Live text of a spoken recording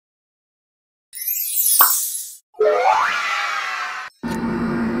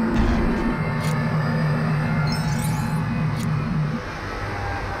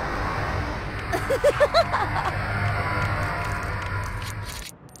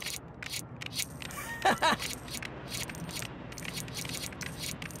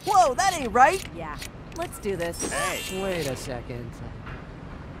Whoa, that ain't right! Yeah, let's do this. Hey. Wait a second.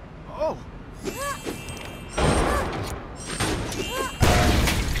 Oh.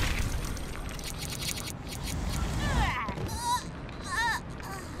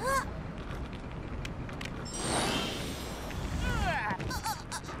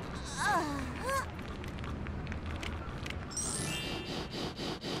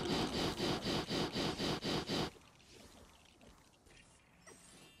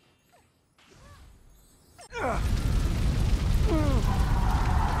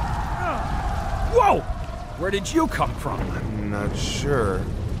 Whoa! Where did you come from? I'm not sure.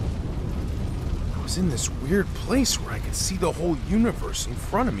 I was in this weird place where I could see the whole universe in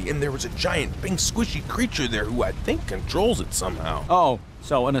front of me, and there was a giant, pink, squishy creature there who I think controls it somehow. Oh,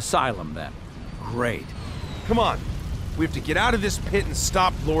 so an asylum then. Great. Come on. We have to get out of this pit and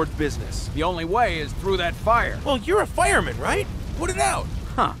stop Lord Business. The only way is through that fire. Well, you're a fireman, right? Put it out.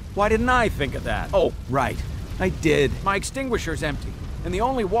 Huh, why didn't I think of that? Oh, right. I did. My extinguisher's empty, and the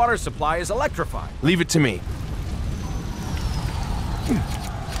only water supply is electrified. Leave it to me.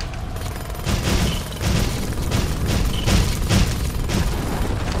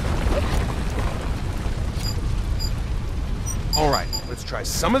 All right, let's try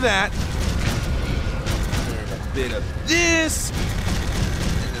some of that. And a bit of this.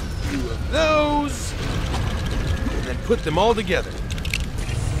 And a few of those. And then put them all together.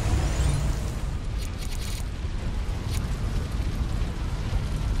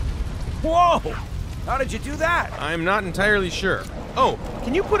 Whoa! How did you do that? I'm not entirely sure. Oh,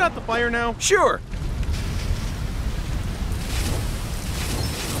 can you put out the fire now? Sure.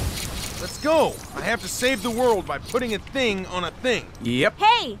 Let's go. I have to save the world by putting a thing on a thing. Yep.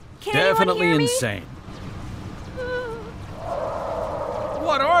 Hey, can Definitely anyone hear insane.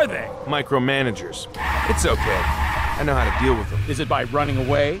 What are they? Micromanagers. It's okay. I know how to deal with them. Is it by running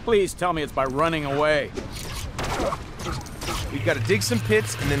away? Please tell me it's by running away. We've got to dig some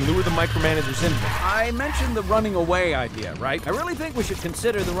pits and then lure the micromanagers into them. I mentioned the running away idea, right? I really think we should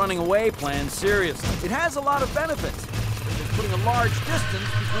consider the running away plan seriously. It has a lot of benefits. It's putting a large distance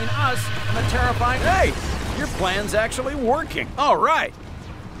between us and the terrifying... Hey! Your plan's actually working. All right.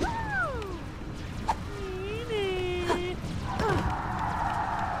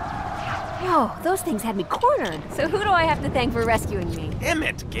 Whoa, those things had me cornered. So who do I have to thank for rescuing me? Damn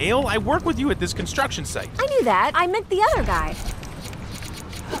it, Gail. I work with you at this construction site. I knew that. I meant the other guy.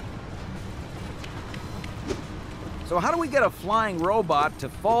 So how do we get a flying robot to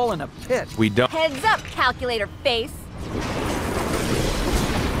fall in a pit? We don't... Heads up, calculator face.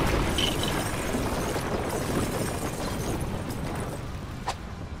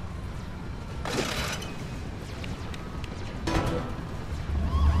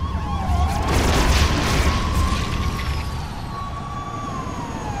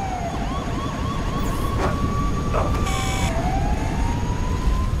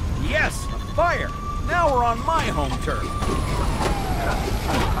 Yes, a fire. Now we're on my home turf.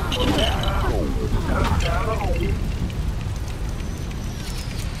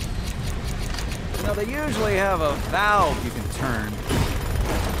 Now they usually have a valve you can turn.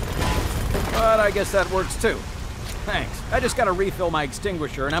 But I guess that works too. Thanks. I just gotta refill my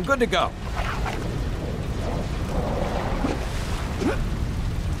extinguisher and I'm good to go.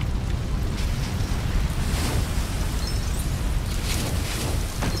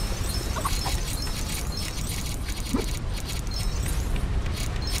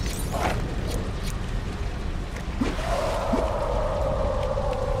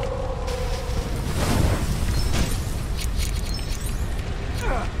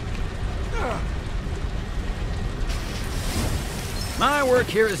 My work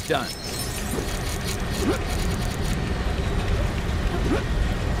here is done.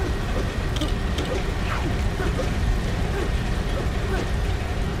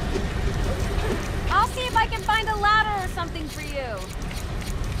 I'll see if I can find a ladder or something for you.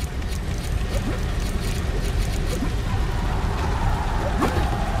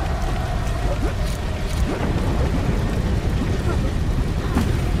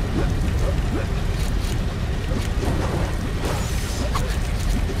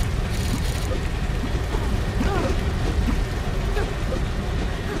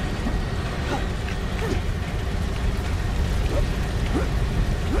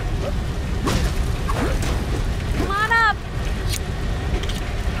 Come on up.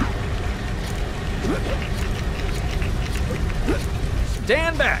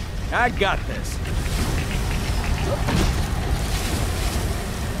 Stand back. I got this.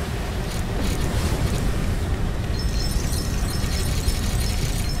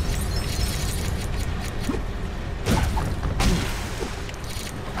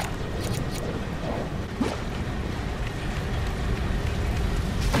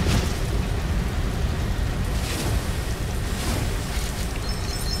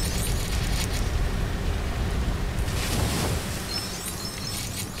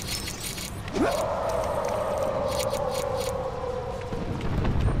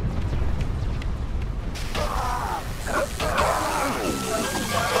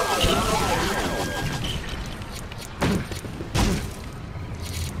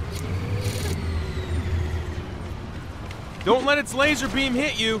 Don't let its laser beam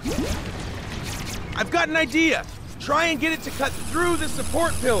hit you. I've got an idea. Try and get it to cut through the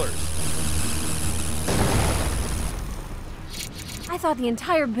support pillars. I thought the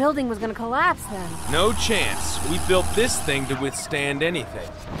entire building was gonna collapse then. No chance. We built this thing to withstand anything.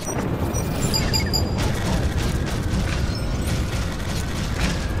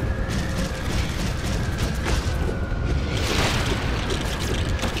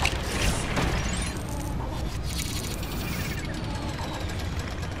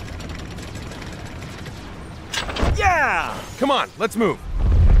 Yeah! Come on, let's move.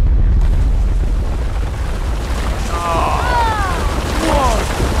 Ow!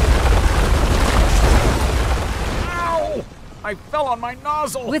 I fell on my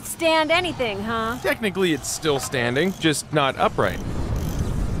nozzle. Withstand anything, huh? Technically, it's still standing, just not upright.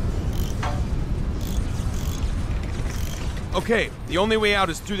 Okay, the only way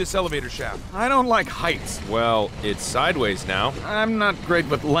out is through this elevator shaft. I don't like heights. Well, it's sideways now. I'm not great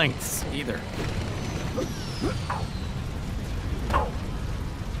with lengths either.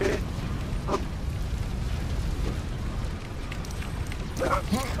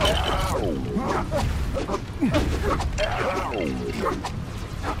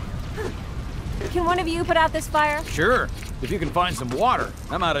 Can one of you put out this fire? Sure, if you can find some water.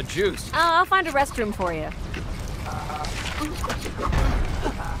 I'm out of juice. I'll find a restroom for you.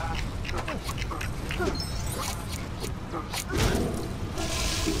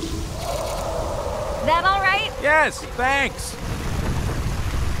 That all right? Yes, thanks.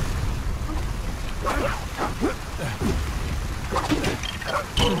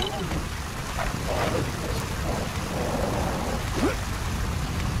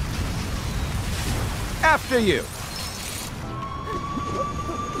 After you.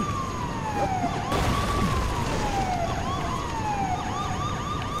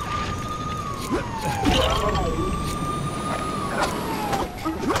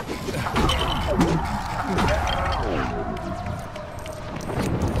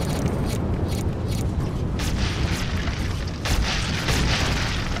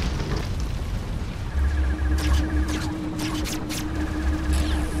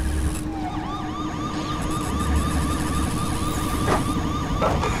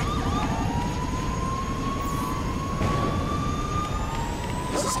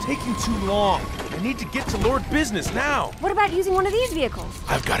 This is taking too long. I need to get to Lord Business now. What about using one of these vehicles?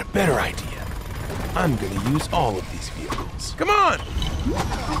 I've got a better idea. I'm gonna use all of these vehicles. Come on!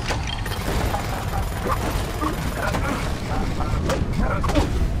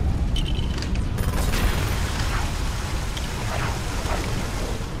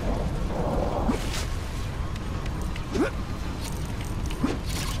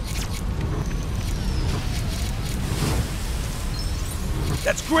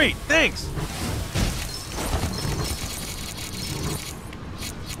 That's great, thanks!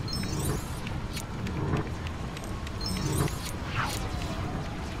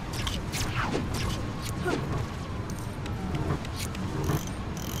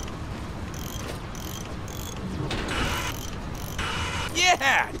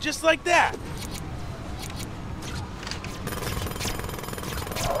 Yeah, just like that.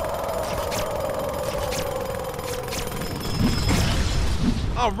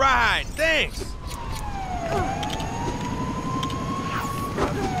 All right, thanks.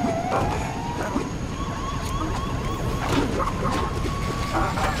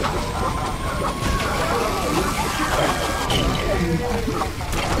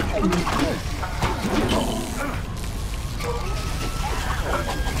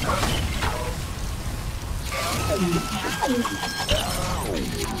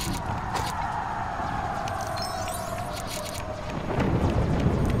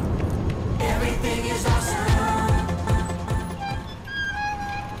 Everything is awesome.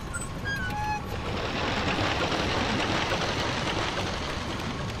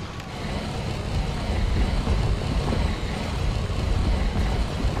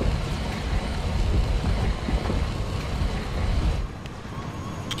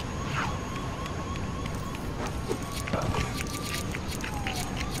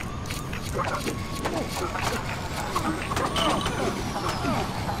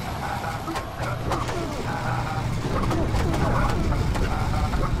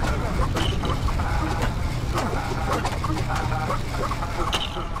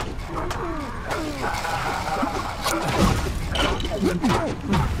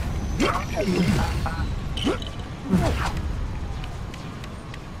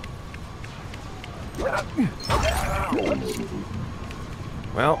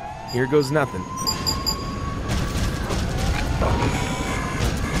 Well, here goes nothing.